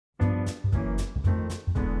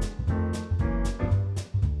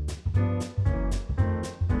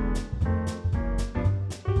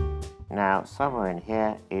Now, somewhere in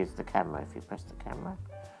here is the camera. If you press the camera,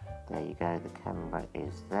 there you go, the camera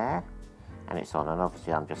is there, and it's on, and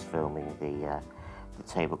obviously I'm just filming the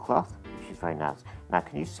tablecloth, which is very nice. Now,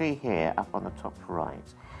 can you see here, up on the top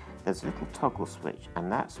right, there's a little toggle switch,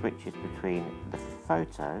 and that switches between the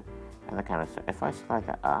photo and the camera. So if I slide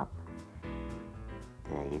that up,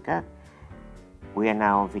 there you go. We are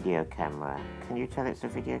now on video camera. Can you tell it's a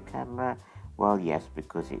video camera? Well, yes,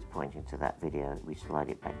 because it's pointing to that video. We slide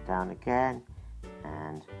it back down again,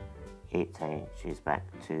 and it changes back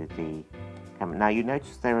to the camera. Now, you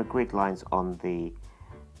notice there are grid lines on the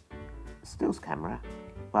stills camera,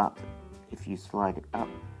 but if you slide it up,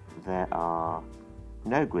 there are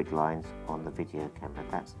no grid lines on the video camera.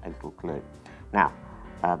 That's a little clue. Now,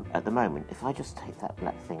 at the moment, if I just take that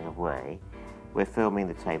black thing away, we're filming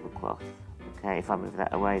the tablecloth. Okay, if I move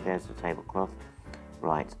that away, there's the tablecloth.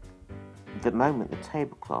 Right. At the moment, the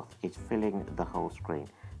tablecloth is filling the whole screen.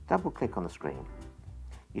 Double click on the screen.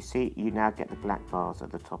 You see, you now get the black bars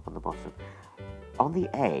at the top and the bottom. On the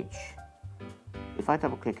edge, if I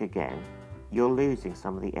double click again, you're losing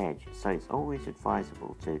some of the edge. So it's always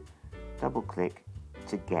advisable to double click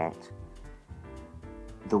to get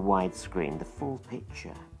the widescreen, the full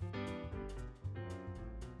picture.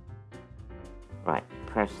 Right,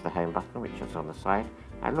 press the home button, which is on the side.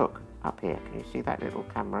 Now look, up here, can you see that little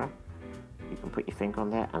camera? You can put your finger on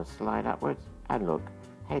there and slide upwards, and look,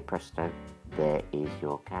 hey presto, there is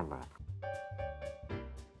your camera.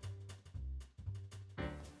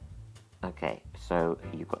 Okay, so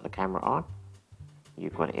you've got the camera on,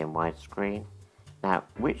 you've got it in widescreen. Now,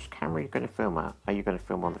 which camera are you going to film at? Are you going to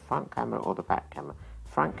film on the front camera or the back camera?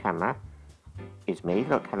 Front camera is me.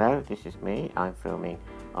 Look, hello, this is me. I'm filming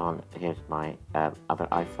on, here's my other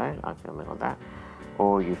iPhone. I'm filming on that.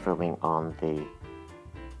 Or are you filming on the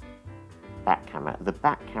back camera? The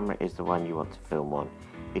back camera is the one you want to film on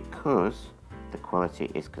because the quality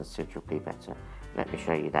is considerably better. Let me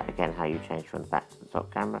show you that again, how you change from the back to the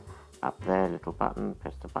top camera. Up there, little button,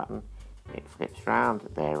 press the button. It flips round.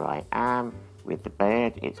 There I am with the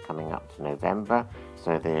beard. It's coming up to November.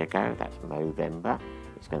 So there you go, that's Movember.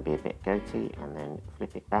 It's going to be a bit goatee, and then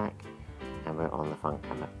flip it back, and we're on the front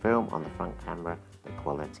camera. Film on the front camera, the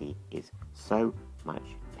quality is so much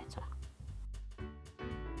better.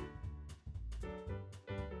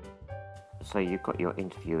 So you've got your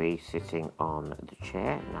interviewee sitting on the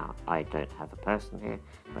chair. Now, I don't have a person here,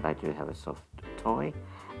 but I do have a soft toy.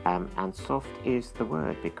 And soft is the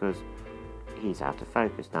word because he's out of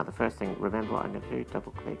focus. Now, the first thing, remember what I'm going to do,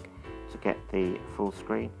 double click to get the full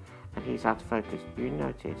screen. And he's out of focus. You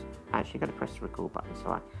notice, I actually got to press the record button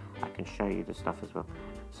so I can show you the stuff as well.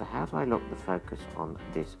 So how do I lock the focus on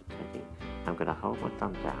this teddy? I'm going to hold my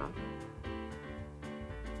thumb down,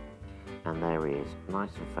 and there he is,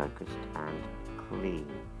 nice and focused and clean.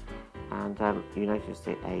 And you notice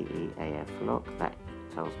the AEAF lock, that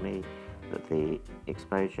tells me that the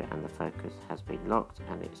exposure and the focus has been locked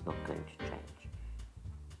and it's not going to change.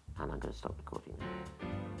 And I'm going to stop recording now.